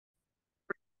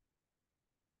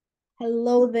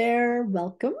Hello there,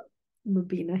 welcome.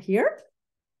 Mubina here.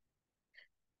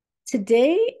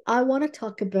 Today, I want to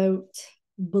talk about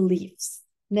beliefs.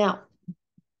 Now,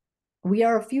 we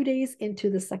are a few days into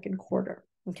the second quarter,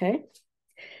 okay?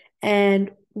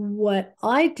 And what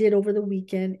I did over the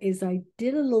weekend is I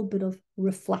did a little bit of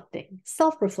reflecting,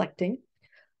 self-reflecting.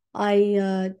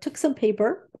 I took some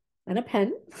paper and a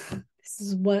pen.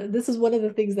 This is one of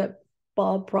the things that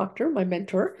Bob Proctor, my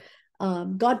mentor,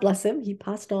 God bless him, he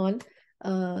passed on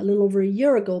a little over a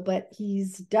year ago, but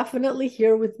he's definitely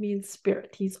here with me in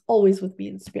spirit. He's always with me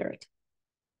in spirit.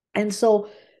 And so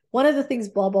one of the things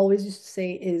Bob always used to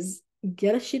say is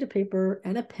get a sheet of paper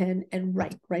and a pen and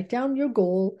write down your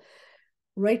goal,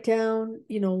 write down,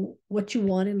 what you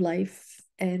want in life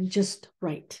and just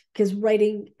write, because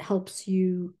writing helps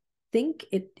you think.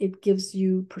 It gives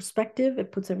you perspective.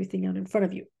 It puts everything out in front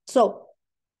of you. So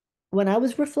when I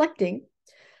was reflecting,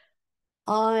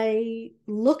 I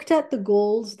looked at the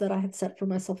goals that I had set for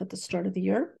myself at the start of the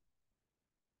year.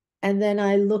 And then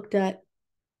I looked at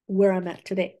where I'm at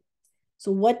today.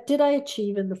 So what did I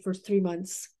achieve in the first 3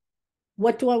 months?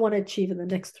 What do I want to achieve in the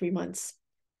next 3 months?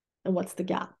 And what's the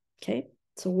gap? Okay.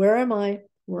 So where am I?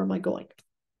 Where am I going?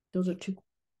 Those are two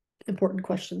important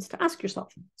questions to ask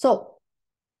yourself. So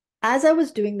as I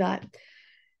was doing that,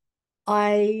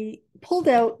 I pulled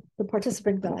out the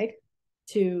participant guide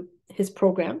to his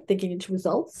program, Thinking into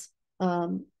Results,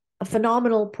 a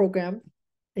phenomenal program.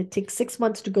 It takes 6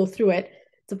 months to go through it.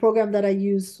 It's a program that I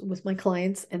use with my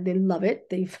clients and they love it.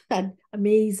 They've had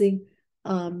amazing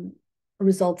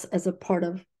results as a part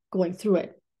of going through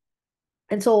it.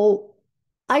 And so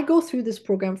I go through this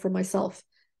program for myself,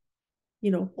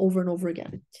 over and over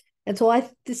again. And so I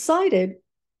decided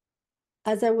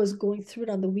as I was going through it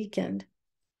on the weekend,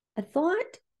 I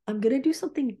thought I'm going to do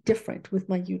something different with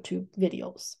my YouTube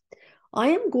videos. I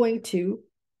am going to,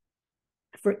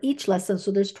 for each lesson,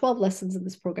 so there's 12 lessons in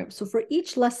this program. So for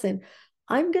each lesson,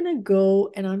 I'm going to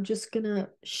go and I'm just going to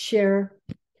share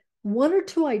one or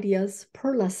two ideas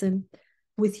per lesson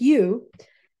with you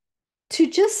to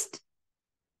just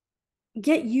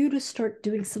get you to start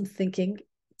doing some thinking,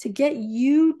 to get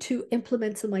you to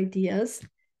implement some ideas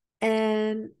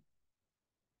and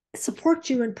support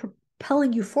you in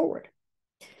propelling you forward.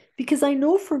 Because I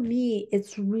know for me,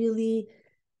 it's really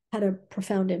had a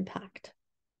profound impact.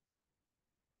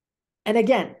 And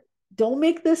again, don't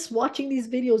make this watching these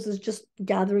videos as just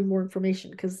gathering more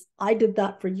information, because I did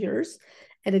that for years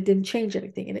and it didn't change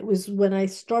anything. And it was when I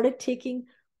started taking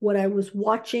what I was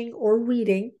watching or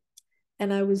reading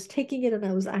and I was taking it and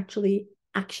I was actually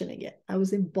actioning it. I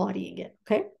was embodying it.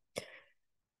 Okay.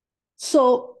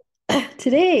 So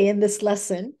today in this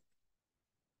lesson,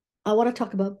 I want to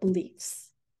talk about beliefs.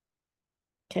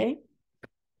 Okay.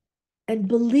 And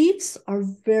beliefs are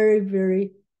very,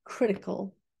 very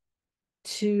critical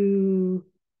to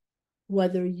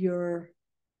whether you're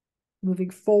moving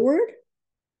forward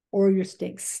or you're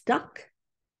staying stuck.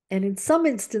 And in some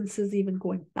instances, even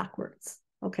going backwards.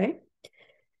 Okay.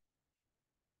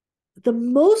 The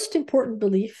most important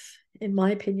belief, in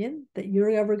my opinion, that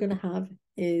you're ever going to have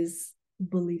is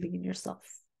believing in yourself,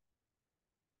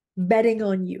 betting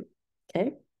on you.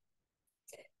 Okay.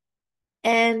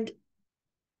 And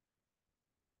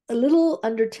a little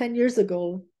under 10 years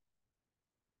ago,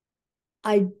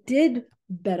 I did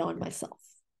bet on myself.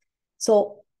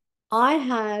 So I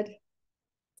had,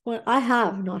 well, I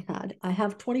have not had, I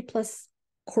have 20 plus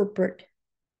corporate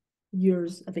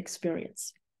years of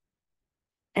experience.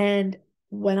 And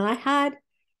when I had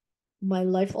my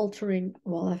life altering,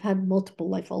 well, I've had multiple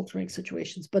life altering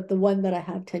situations, but the one that I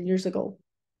had 10 years ago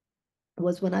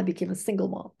was when I became a single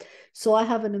mom. So I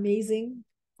have an amazing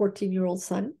 14-year-old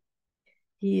son.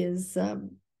 He is a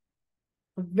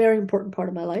very important part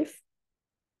of my life.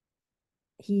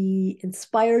 He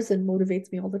inspires and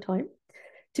motivates me all the time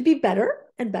to be better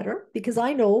and better, because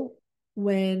I know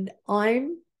when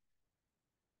I'm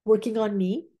working on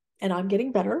me and I'm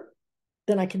getting better,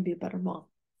 then I can be a better mom.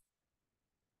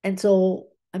 And so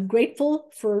I'm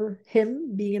grateful for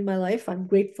him being in my life. I'm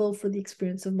grateful for the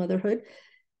experience of motherhood.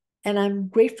 And I'm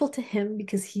grateful to him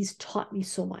because he's taught me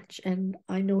so much. And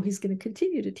I know he's going to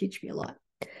continue to teach me a lot.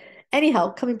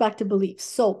 Anyhow, coming back to beliefs.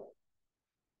 So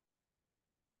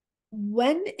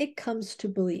when it comes to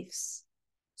beliefs,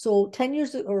 so 10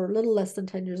 years or a little less than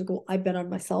 10 years ago, I bet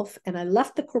on myself and I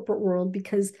left the corporate world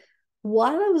because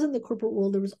while I was in the corporate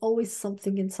world, there was always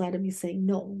something inside of me saying,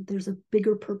 no, there's a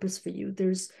bigger purpose for you.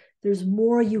 There's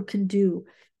more you can do.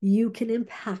 You can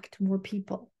impact more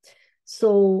people.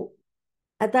 So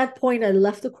at that point, I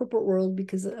left the corporate world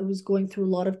because I was going through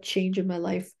a lot of change in my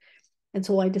life. And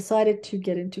so I decided to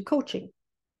get into coaching.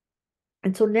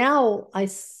 And so now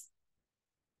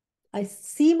I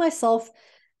see myself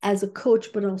as a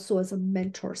coach, but also as a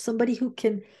mentor, somebody who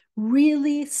can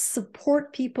really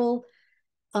support people,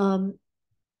 um,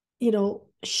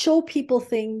 show people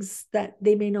things that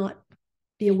they may not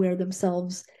be aware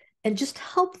themselves, and just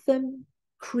help them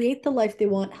create the life they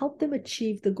want, help them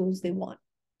achieve the goals they want.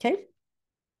 Okay.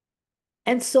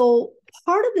 And so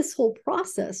part of this whole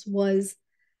process was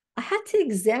I had to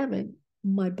examine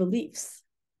my beliefs.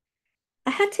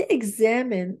 I had to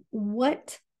examine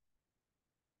what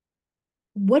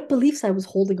beliefs I was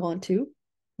holding on to.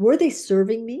 Were they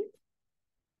serving me?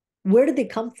 Where did they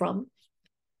come from?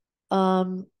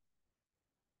 Um,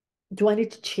 do I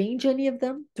need to change any of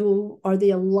them? Are they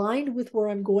aligned with where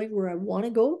I'm going, where I want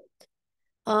to go?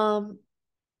 Um,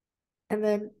 and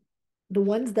then the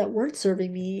ones that weren't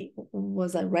serving me,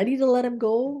 was I ready to let them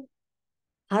go?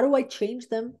 How do I change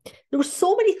them? There were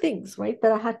so many things, right,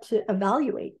 that I had to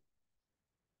evaluate.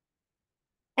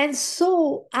 And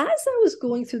so as I was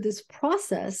going through this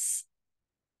process,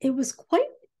 it was quite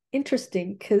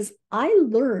interesting because I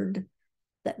learned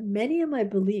that many of my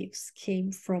beliefs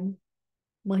came from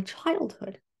my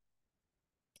childhood.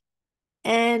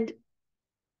 And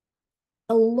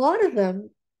a lot of them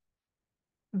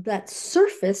that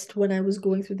surfaced when I was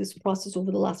going through this process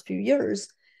over the last few years,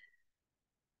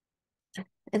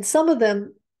 and some of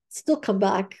them still come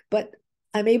back, but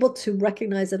I'm able to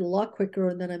recognize it a lot quicker,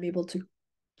 and then I'm able to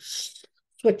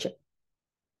switch it.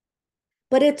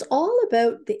 But it's all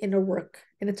about the inner work,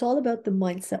 and it's all about the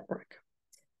mindset work.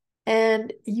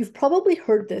 And you've probably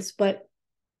heard this, but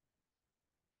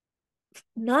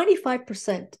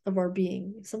 95% of our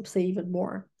being, some say even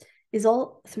more, is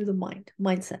all through the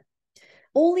mindset.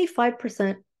 Only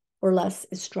 5% or less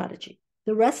is strategy.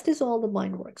 The rest is all the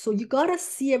mind work. So you got to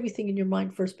see everything in your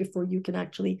mind first before you can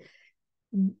actually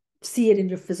see it in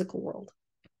your physical world.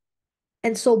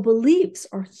 And so beliefs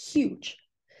are huge,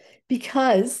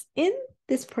 because in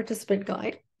this participant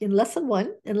guide, in lesson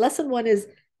one, and lesson one is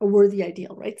a worthy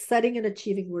ideal, right? Setting and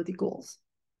achieving worthy goals.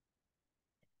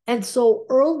 And so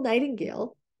Earl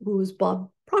Nightingale, who was Bob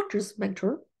Proctor's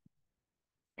mentor,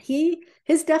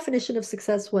 his definition of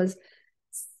success was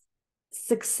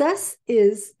success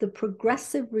is the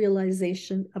progressive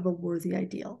realization of a worthy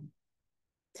ideal.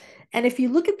 And if you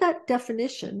look at that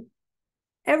definition,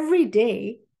 every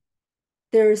day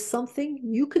there is something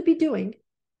you could be doing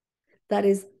that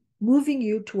is moving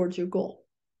you towards your goal.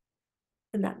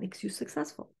 And that makes you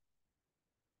successful.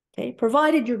 Okay,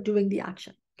 provided you're doing the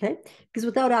action. Okay, because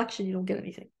without action, you don't get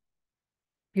anything.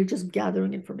 You're just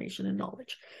gathering information and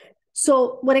knowledge.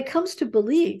 So when it comes to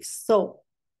beliefs, so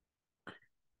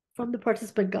from the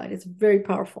participant guide, it's very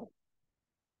powerful.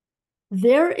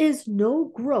 There is no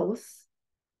growth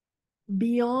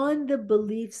beyond the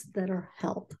beliefs that are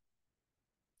held.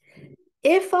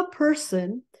 If a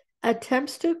person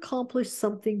attempts to accomplish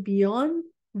something beyond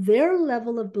their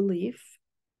level of belief,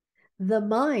 the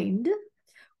mind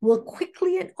will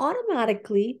quickly and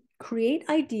automatically create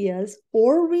ideas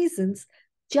or reasons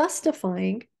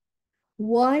justifying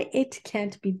why it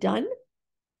can't be done.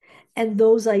 And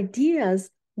those ideas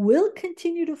will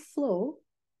continue to flow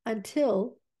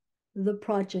until the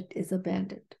project is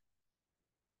abandoned.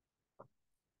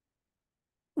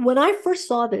 When I first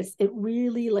saw this, it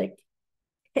really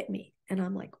hit me. And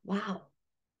I'm like, wow,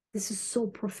 this is so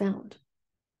profound.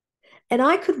 And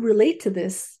I could relate to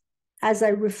this as I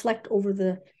reflect over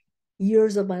the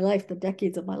years of my life, the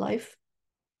decades of my life,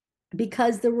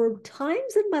 because there were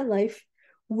times in my life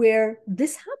where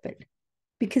this happened,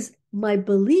 because my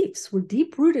beliefs were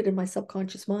deep rooted in my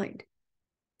subconscious mind.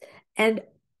 And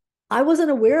I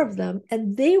wasn't aware of them,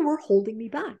 and they were holding me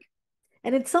back.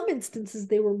 And in some instances,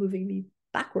 they were moving me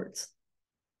backwards.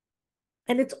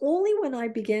 And it's only when I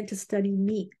began to study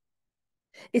me,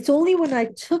 it's only when I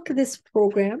took this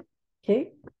program,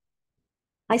 okay,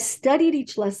 I studied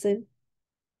each lesson,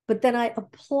 but then I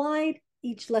applied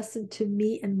each lesson to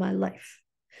me and my life,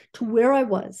 to where I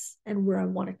was and where I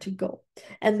wanted to go.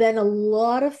 And then a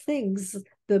lot of things,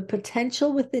 the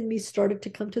potential within me started to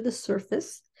come to the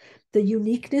surface. The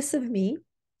uniqueness of me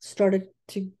started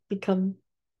to become,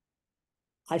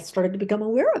 I started to become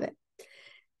aware of it.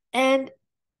 And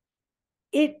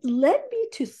it led me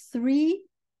to three,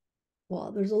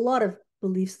 well, there's a lot of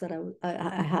beliefs that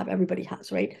I have, everybody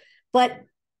has, right? But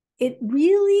it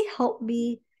really helped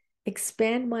me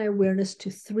expand my awareness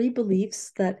to three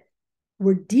beliefs that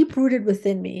were deep rooted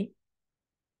within me.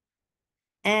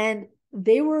 And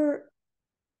they were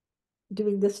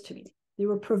doing this to me. They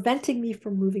were preventing me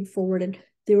from moving forward, and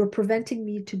they were preventing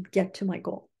me to get to my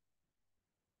goal.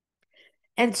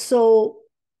 And so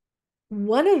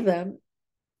one of them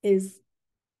is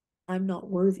I'm not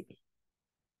worthy.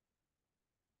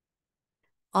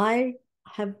 I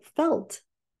have felt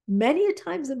many a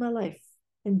times in my life,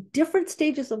 in different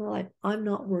stages of my life, I'm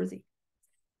not worthy.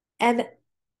 And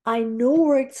I know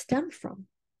where it stemmed from.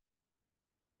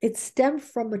 It stemmed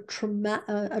from a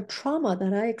trauma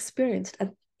that I experienced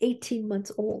at 18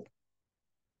 months old.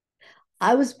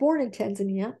 I was born in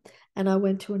Tanzania and I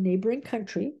went to a neighboring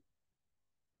country,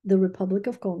 the Republic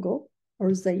of Congo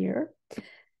or Zaire,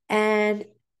 and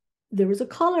there was a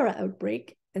cholera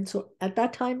outbreak. And so at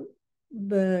that time,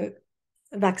 the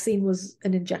vaccine was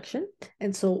an injection.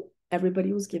 And so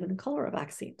everybody was given a cholera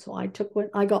vaccine. So I took one,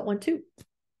 I got one too.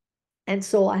 And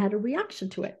so I had a reaction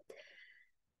to it.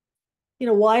 You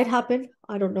know, why it happened,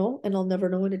 I don't know. And I'll never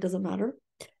know, and it doesn't matter.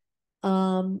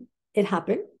 It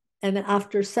happened. And then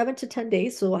after 7 to 10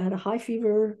 days, so I had a high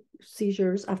fever,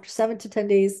 seizures. After 7 to 10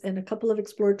 days and a couple of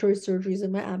exploratory surgeries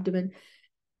in my abdomen,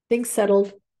 things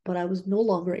settled, but I was no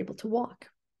longer able to walk.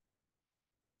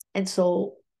 And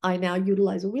so I now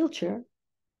utilize a wheelchair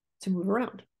to move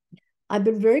around. I've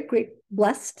been very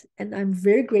blessed, and I'm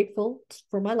very grateful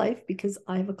for my life because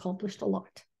I've accomplished a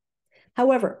lot.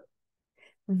 However,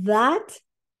 that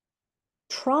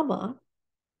trauma,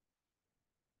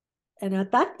 and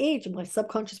at that age, my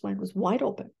subconscious mind was wide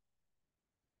open.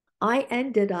 I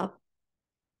ended up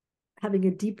having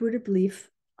a deep-rooted belief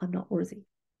I'm not worthy.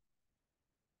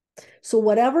 So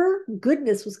whatever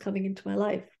goodness was coming into my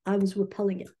life, I was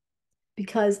repelling it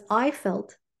because I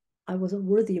felt I wasn't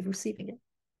worthy of receiving it.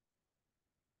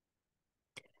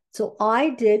 So I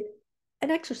did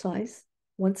an exercise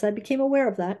once I became aware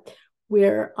of that,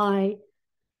 where I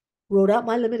wrote out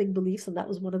my limiting beliefs, and that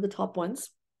was one of the top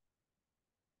ones.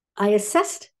 I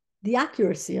assessed the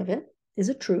accuracy of it. Is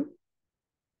it true?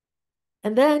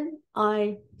 And then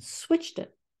I switched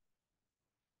it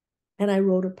and I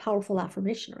wrote a powerful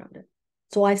affirmation around it.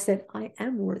 So I said, I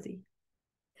am worthy.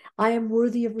 I am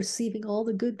worthy of receiving all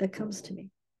the good that comes to me.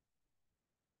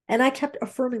 And I kept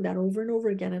affirming that over and over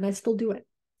again, and I still do it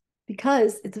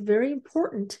because it's a very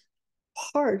important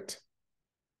part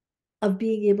of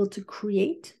being able to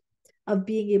create, of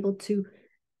being able to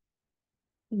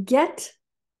get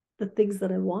the things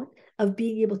that I want, of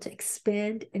being able to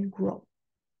expand and grow.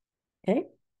 Okay.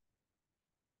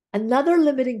 Another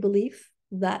limiting belief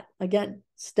that, again,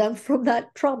 stemmed from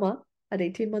that trauma at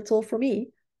 18 months old for me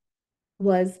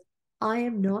was I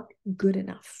am not good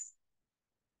enough.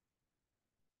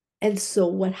 And so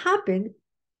what happened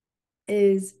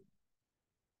is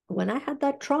when I had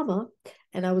that trauma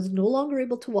and I was no longer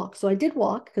able to walk, so I did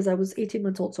walk because I was 18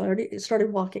 months old, so I already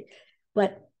started walking.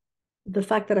 But the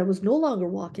fact that I was no longer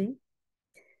walking,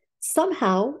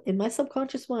 somehow in my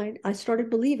subconscious mind, I started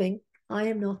believing I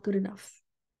am not good enough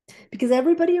because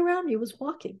everybody around me was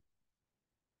walking.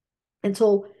 And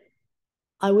so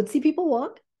I would see people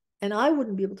walk and I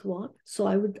wouldn't be able to walk. So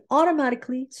I would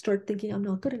automatically start thinking, I'm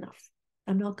not good enough.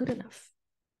 I'm not good enough.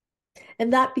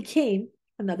 And that became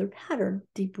another pattern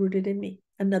deep rooted in me,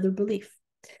 another belief.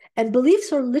 And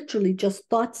beliefs are literally just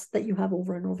thoughts that you have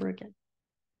over and over again.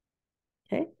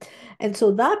 Okay. And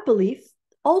so that belief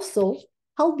also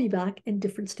held me back in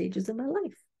different stages of my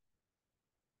life.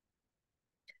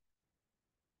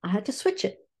 I had to switch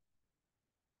it.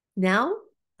 Now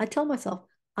I tell myself,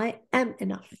 I am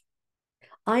enough.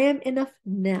 I am enough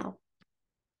now.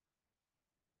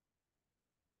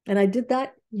 And I did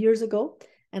that years ago,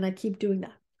 and I keep doing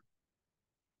that.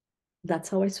 That's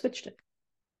how I switched it.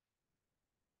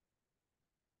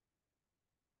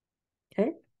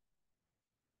 Okay.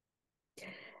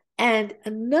 And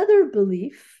another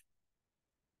belief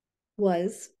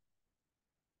was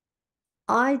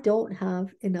I don't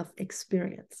have enough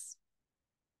experience.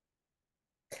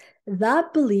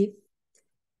 That belief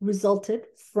resulted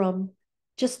from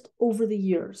just over the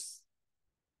years.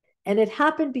 And it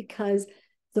happened because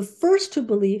the first two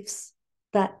beliefs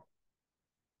that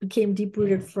became deep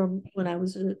rooted from when I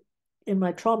was in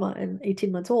my trauma and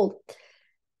 18 months old,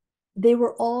 they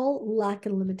were all lack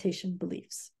and limitation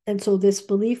beliefs. And so this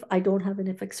belief, I don't have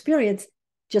enough experience,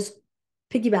 just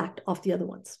piggybacked off the other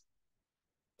ones.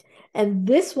 And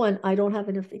this one, I don't have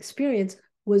enough experience,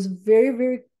 was very,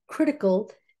 very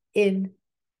critical in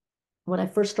when I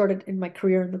first started in my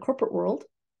career in the corporate world.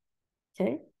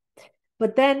 Okay.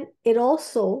 But then it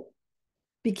also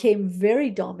became very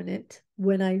dominant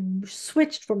when I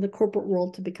switched from the corporate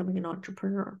world to becoming an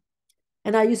entrepreneur.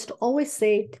 And I used to always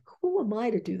say, who am I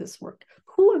to do this work?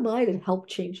 Who am I to help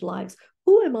change lives?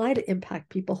 Who am I to impact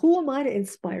people? Who am I to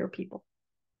inspire people?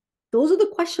 Those are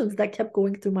the questions that kept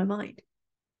going through my mind.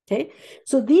 Okay.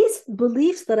 So these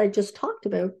beliefs that I just talked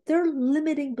about, they're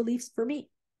limiting beliefs for me.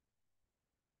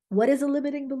 What is a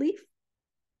limiting belief?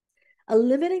 A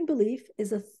limiting belief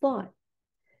is a thought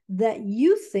that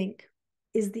you think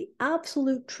is the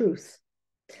absolute truth.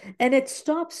 And it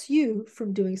stops you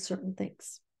from doing certain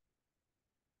things.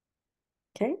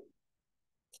 Okay?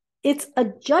 It's a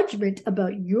judgment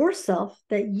about yourself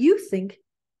that you think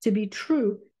to be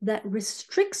true that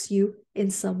restricts you in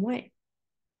some way.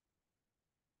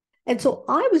 And so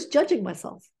I was judging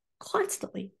myself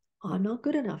constantly. I'm not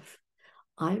good enough.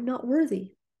 I'm not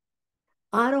worthy.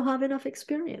 I don't have enough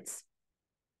experience.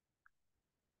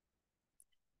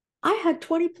 I have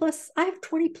 20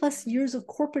 plus years of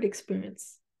corporate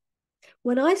experience.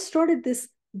 When I started this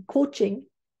coaching,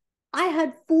 I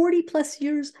had 40 plus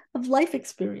years of life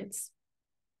experience.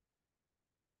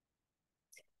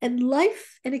 And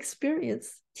life and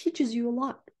experience teaches you a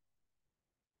lot.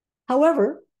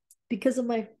 However, because of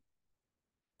my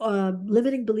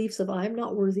limiting beliefs of I am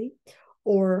not worthy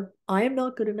or I am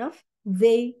not good enough,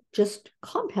 they just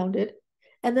compounded.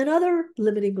 And then other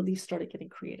limiting beliefs started getting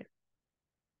created.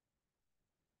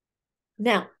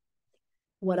 Now,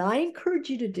 what I encourage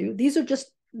you to do, these are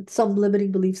just some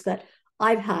limiting beliefs that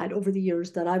I've had over the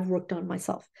years that I've worked on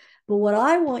myself. But what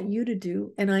I want you to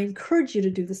do, and I encourage you to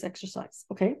do this exercise,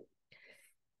 okay?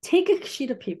 Take a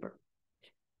sheet of paper,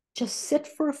 just sit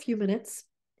for a few minutes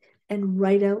and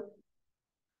write out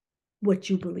what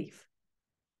you believe,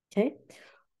 okay?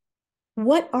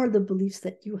 What are the beliefs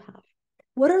that you have?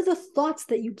 What are the thoughts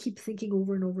that you keep thinking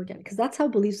over and over again? Because that's how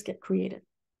beliefs get created.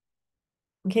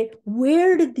 Okay,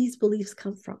 where did these beliefs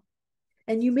come from?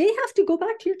 And you may have to go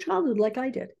back to your childhood like I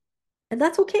did. And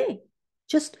that's okay.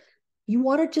 Just, you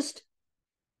want to just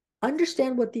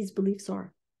understand what these beliefs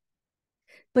are.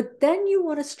 But then you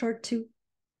want to start to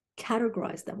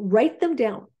categorize them, write them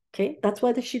down. Okay, that's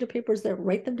why the sheet of paper is there.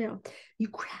 Write them down. You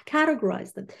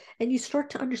categorize them and you start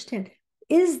to understand,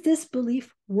 is this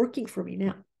belief working for me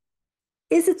now?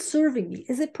 Is it serving me?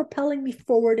 Is it propelling me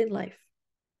forward in life?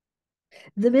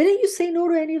 The minute you say no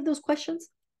to any of those questions,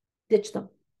 ditch them,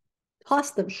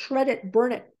 toss them, shred it,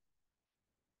 burn it,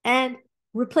 and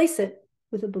replace it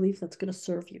with a belief that's going to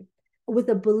serve you, with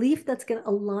a belief that's going to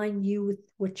align you with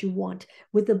what you want,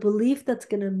 with a belief that's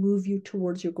going to move you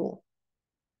towards your goal.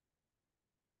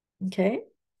 Okay?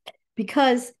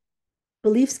 Because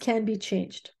beliefs can be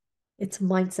changed. It's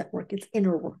mindset work, it's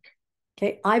inner work.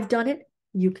 Okay? I've done it,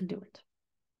 you can do it.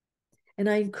 And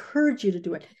I encourage you to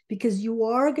do it because you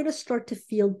are going to start to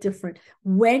feel different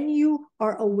when you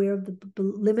are aware of the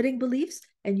limiting beliefs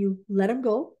and you let them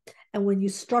go. And when you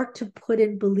start to put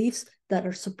in beliefs that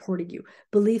are supporting you,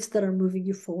 beliefs that are moving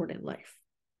you forward in life.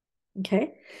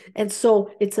 Okay. And so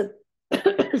it's a,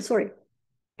 sorry,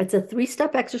 it's a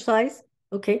 3-step exercise.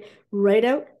 Okay. Write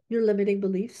out your limiting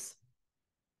beliefs.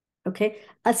 Okay.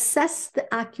 Assess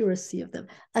the accuracy of them.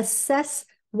 Assess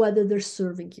whether they're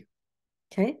serving you.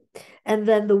 Okay. And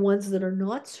then the ones that are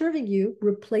not serving you,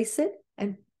 replace it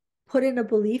and put in a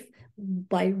belief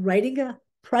by writing a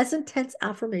present tense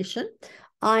affirmation.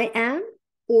 I am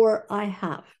or I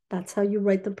have. That's how you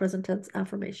write the present tense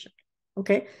affirmation.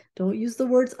 Okay. Don't use the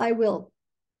words I will.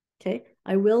 Okay.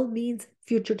 I will means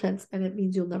future tense and it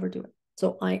means you'll never do it.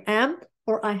 So I am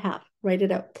or I have. Write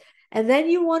it out. And then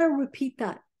you want to repeat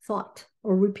that thought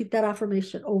or repeat that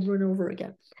affirmation over and over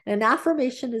again. An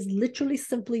affirmation is literally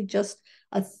simply just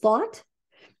a thought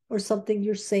or something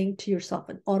you're saying to yourself,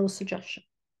 an auto suggestion.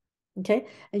 Okay.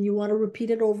 And you want to repeat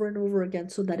it over and over again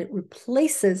so that it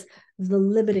replaces the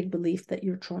limiting belief that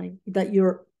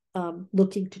you're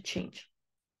looking to change.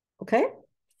 Okay.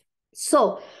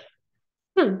 So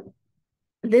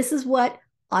this is what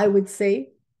I would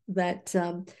say that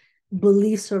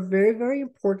beliefs are very, very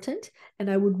important. And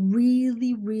I would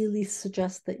really, really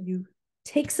suggest that you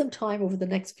take some time over the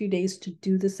next few days to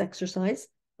do this exercise.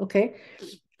 Okay.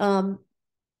 A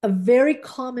very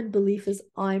common belief is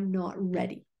I'm not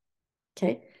ready.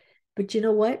 Okay. But you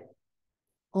know what?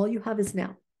 All you have is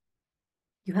now.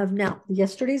 You have now.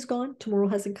 Yesterday's gone. Tomorrow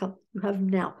hasn't come. You have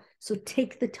now. So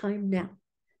take the time now.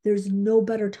 There's no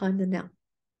better time than now.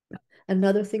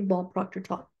 Another thing Bob Proctor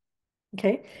taught.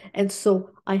 Okay. And so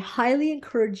I highly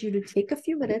encourage you to take a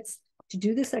few minutes to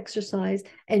do this exercise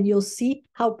and you'll see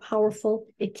how powerful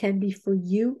it can be for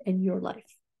you and your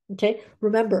life. Okay.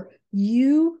 Remember,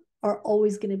 you are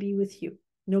always going to be with you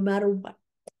no matter what.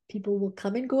 People will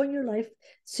come and go in your life.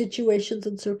 Situations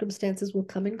and circumstances will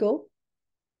come and go,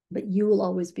 but you will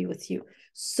always be with you.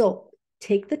 So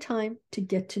take the time to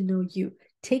get to know you.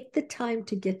 Take the time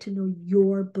to get to know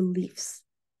your beliefs.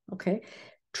 Okay.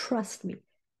 Trust me.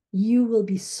 You will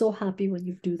be so happy when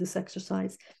you do this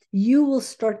exercise. You will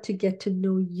start to get to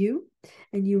know you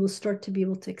and you will start to be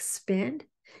able to expand.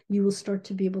 You will start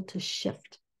to be able to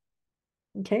shift.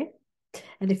 Okay.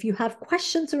 And if you have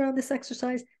questions around this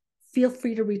exercise, feel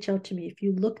free to reach out to me. If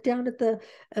you look down at the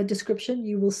description,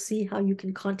 you will see how you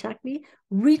can contact me.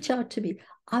 Reach out to me.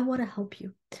 I want to help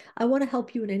you. I want to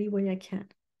help you in any way I can.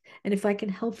 And if I can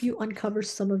help you uncover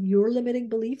some of your limiting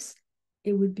beliefs,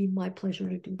 it would be my pleasure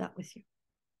to do that with you.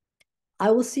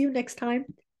 I will see you next time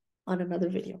on another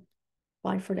video.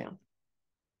 Bye for now.